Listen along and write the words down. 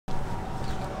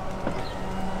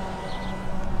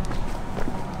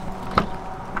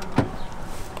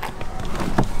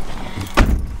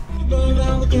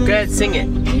Go ahead, sing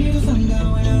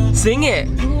it. Sing it.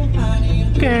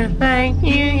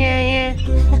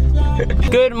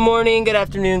 Good morning, good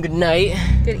afternoon, good night.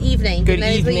 Good evening. Good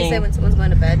night evening. is what you say when someone's going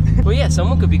to bed. Well, yeah,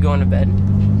 someone could be going to bed.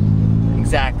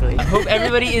 Exactly. I hope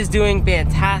everybody is doing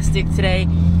fantastic today.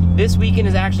 This weekend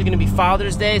is actually going to be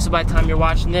Father's Day, so by the time you're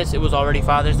watching this, it was already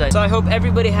Father's Day. So I hope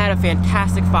everybody had a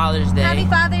fantastic Father's Day. Happy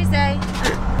Father's Day.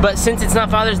 But since it's not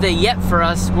Father's Day yet for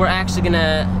us, we're actually going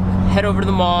to head over to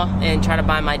the mall and try to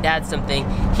buy my dad something.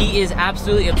 He is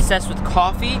absolutely obsessed with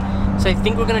coffee, so I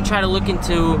think we're going to try to look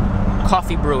into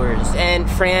coffee brewers. And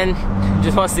Fran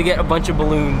just wants to get a bunch of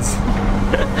balloons.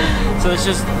 So let's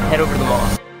just head over to the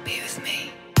mall. Be with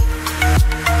me.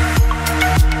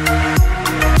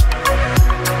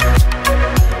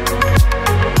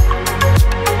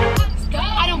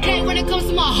 I don't play when it comes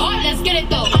to my heart, let's get it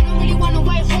though. I don't really want a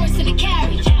white horse in a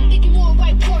carriage. I'm thinking more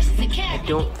white horses in carriage. I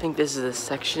don't think this is the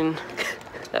section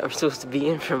that we're supposed to be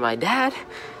in for my dad.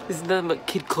 This is nothing but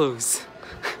kid clothes.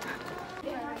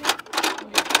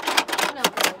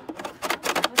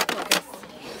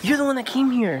 You're the one that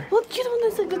came here. Well, you're the one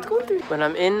that said let's go through. When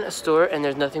I'm in a store and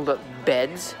there's nothing but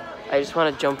beds, I just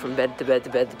want to jump from bed to bed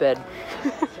to bed to bed.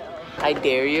 I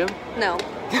dare you. No.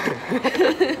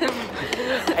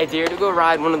 I dare to go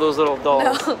ride one of those little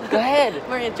dolls. No. Go ahead. I'm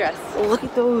wearing a dress. Look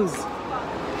at those.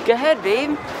 Go ahead,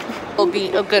 babe. It'll be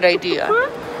a good idea.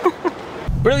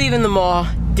 We're leaving the mall.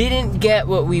 Didn't get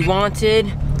what we wanted.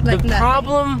 Like the nothing.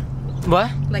 problem, what?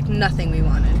 Like nothing we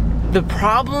wanted. The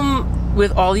problem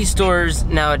with all these stores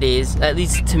nowadays, at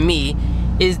least to me,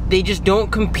 is they just don't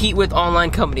compete with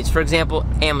online companies. For example,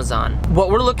 Amazon. What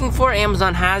we're looking for,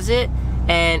 Amazon has it,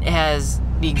 and it has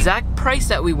the exact price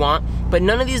that we want, but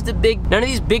none of these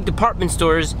big department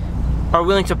stores are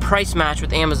willing to price match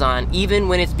with Amazon, even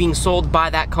when it's being sold by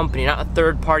that company, not a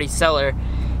third-party seller.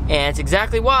 And it's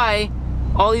exactly why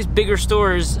all these bigger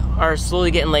stores are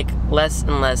slowly getting like less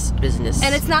and less business.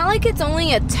 And it's not like it's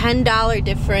only a $10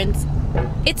 difference.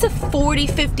 It's a $40,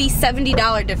 $50,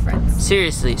 $70 difference.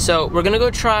 Seriously, so we're gonna go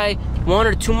try 1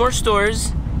 or 2 more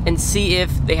stores and see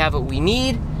if they have what we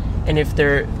need and if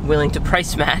they're willing to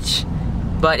price match.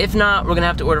 But if not, we're gonna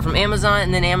have to order from Amazon,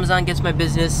 and then Amazon gets my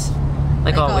business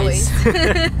like always.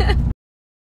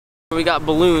 We got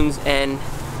balloons and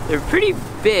they're pretty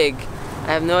big. I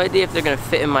have no idea if they're gonna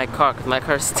fit in my car because my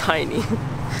car's tiny.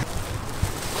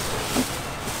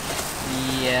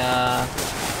 Yeah.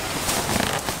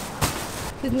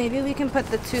 Because maybe we can put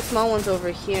the 2 small ones over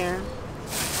here.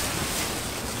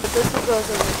 But this one goes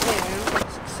over here.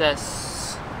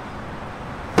 Success.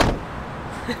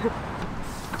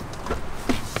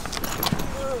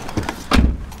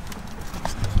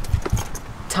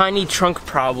 Tiny trunk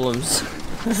problems.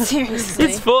 Seriously.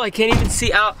 It's full, I can't even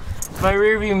see out my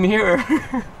rearview mirror.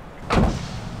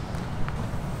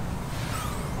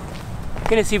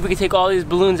 Gonna see if we can take all these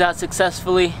balloons out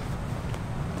successfully.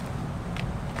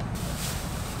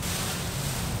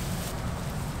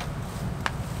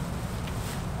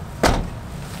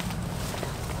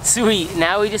 Sweet,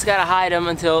 now we just gotta hide them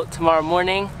until tomorrow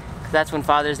morning, because that's when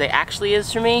Father's Day actually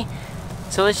is for me.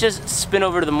 So let's just spin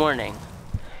over to the morning.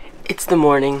 It's the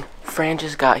morning, Fran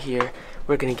just got here.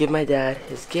 We're gonna give my dad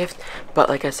his gift, but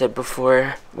like I said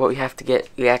before, what we have to get,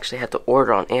 we actually have to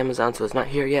order on Amazon, so it's not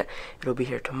here yet. It'll be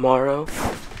here tomorrow.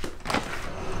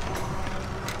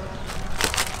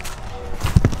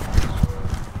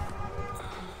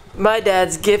 My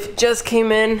dad's gift just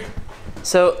came in,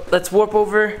 so let's warp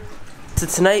over to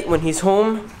tonight when he's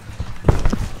home,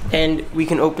 and we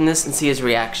can open this and see his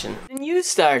reaction. And you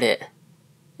start it.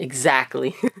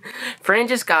 Exactly. Fran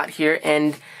just got here,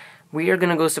 and we are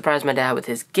gonna go surprise my dad with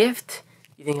his gift.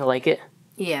 You think he'll like it?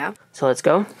 Yeah. So let's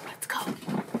go? Let's go.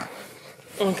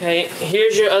 Okay,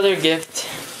 here's your other gift.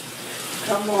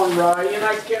 Come on, Ryan,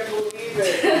 I can't believe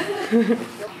it.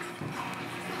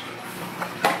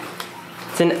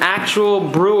 It's an actual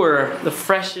brewer, the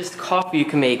freshest coffee you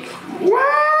can make.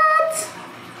 What?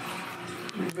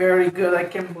 Very good, I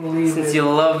can't believe it. Since you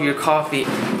love your coffee.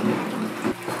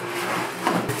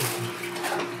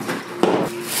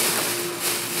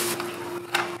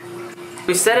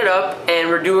 We set it up and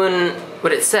we're doing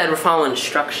what it said, we're following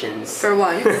instructions. For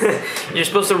once. You're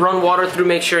supposed to run water through,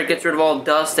 make sure it gets rid of all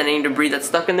dust and any debris that's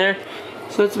stuck in there.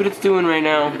 So that's what it's doing right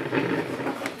now.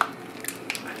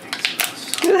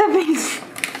 That makes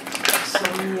So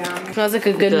yum. Smells like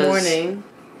a good morning.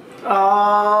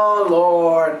 Oh,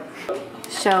 Lord.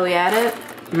 Shall we add it?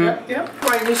 Yep, yep.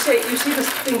 Right, you see this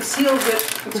thing seals it.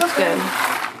 It's It's okay.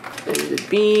 good. And the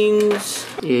beans.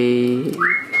 Yeah.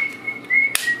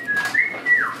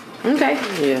 Okay.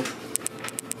 Yeah.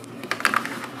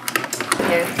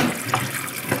 Here.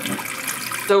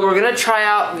 So we're gonna try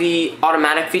out the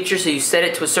automatic feature. So you set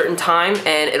it to a certain time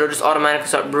and it'll just automatically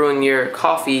start brewing your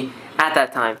coffee at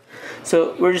that time.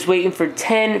 So we're just waiting for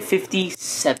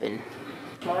 10:57.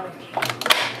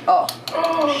 Oh.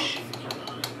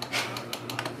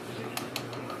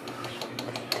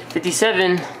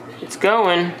 57, it's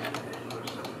going.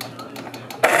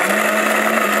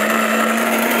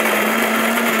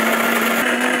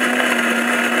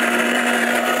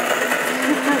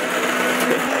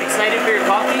 Excited for your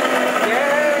coffee?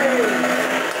 Yay!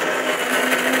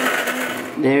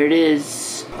 There it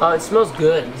is. Oh, it smells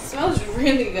good. It smells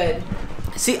really good.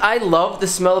 See, I love the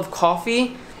smell of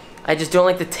coffee. I just don't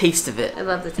like the taste of it. I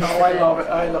love the taste Oh, of I it. love it.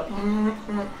 I love it.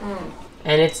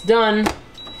 And it's done.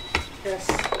 Yes.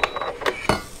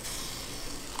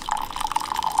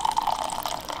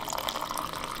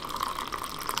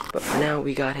 But for now,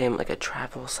 we got him like a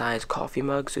travel-sized coffee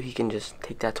mug so he can just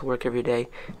take that to work every day,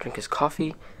 drink his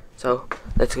coffee. So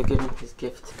let's go give him his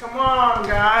gift. Come on,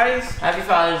 guys. Happy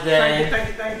Father's Day. Thank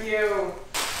you, thank you, thank you.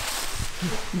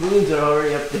 Balloons are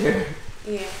already up there.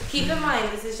 Yeah. Keep in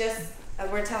mind, this is just,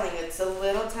 we're telling you, it's a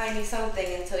little tiny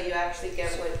something until you actually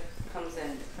get what comes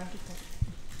in.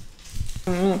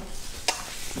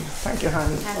 Thank you,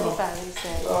 honey. Happy Father's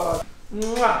Day.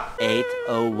 Mwah.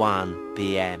 8:01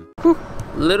 p.m.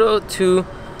 Little too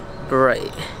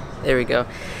bright. There we go.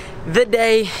 The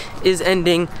day is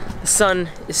ending. The sun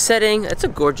is setting. It's a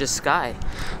gorgeous sky.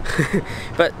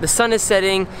 But the sun is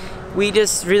setting. We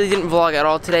just really didn't vlog at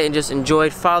all today and just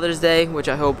enjoyed Father's Day, which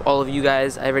I hope all of you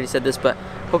guys, I already said this, but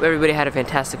hope everybody had a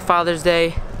fantastic Father's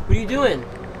Day. What are you doing?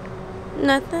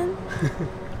 Nothing.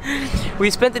 We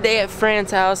spent the day at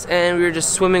Fran's house and we were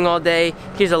just swimming all day.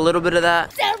 Here's a little bit of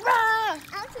that.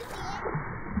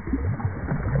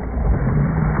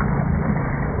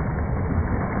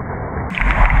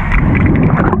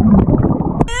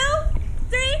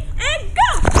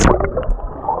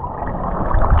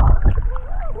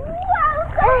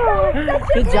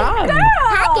 Good job.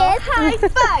 High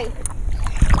five.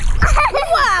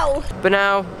 Wow. But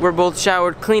now we're both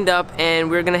showered, cleaned up, and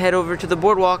we're gonna head over to the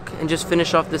boardwalk and just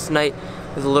finish off this night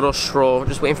with a little stroll.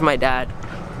 Just waiting for my dad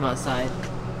from outside.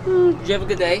 Did you have a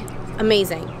good day?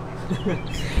 Amazing.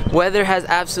 Weather has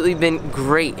absolutely been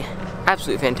great.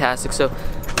 Absolutely fantastic. So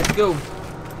let's go.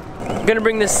 I'm gonna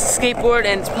bring this skateboard,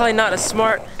 and it's probably not a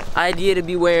smart idea to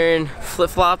be wearing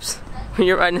flip-flops when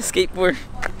you're riding a skateboard.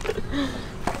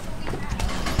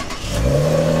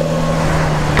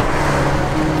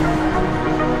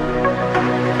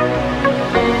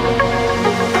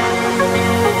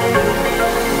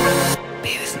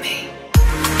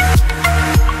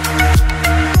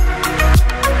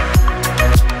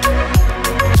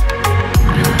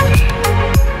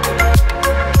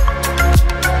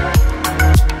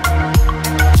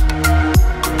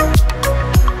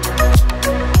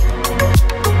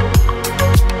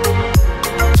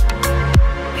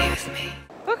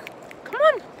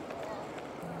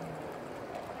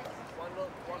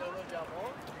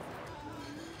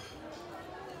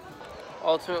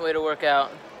 Ultimate way to work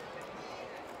out.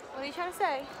 What are you trying to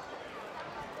say?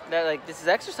 That like this is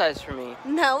exercise for me.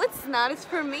 No, it's not. It's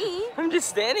for me. I'm just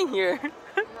standing here.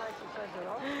 It's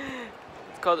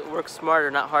called work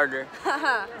smarter, not harder.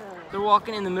 They're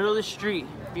walking in the middle of the street,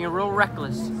 being real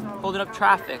reckless, holding up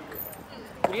traffic.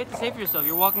 What do you have to say for yourself?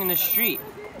 You're walking in the street,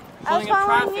 holding up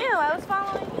traffic. I was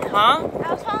following you. Huh?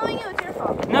 I was following you. It's your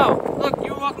fault. No, look,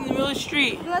 you're walking in the middle of the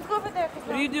street. Let's go over there.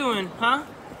 What are you doing, huh?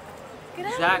 Get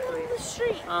out Exactly. of the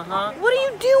street. Uh-huh. What are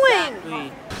you doing?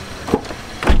 Exactly.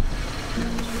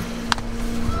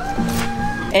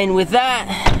 And with that,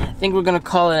 I think we're gonna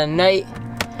call it a night.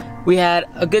 We had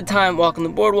a good time walking the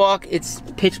boardwalk. It's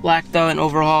pitch black though, and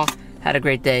overall, had a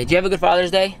great day. Did you have a good Father's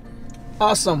Day?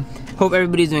 Awesome. Hope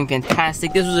everybody's doing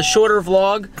fantastic. This was a shorter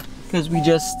vlog because we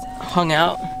just hung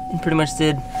out and pretty much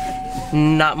did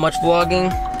not much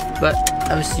vlogging. But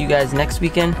I will see you guys next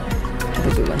weekend. Have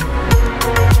a good one.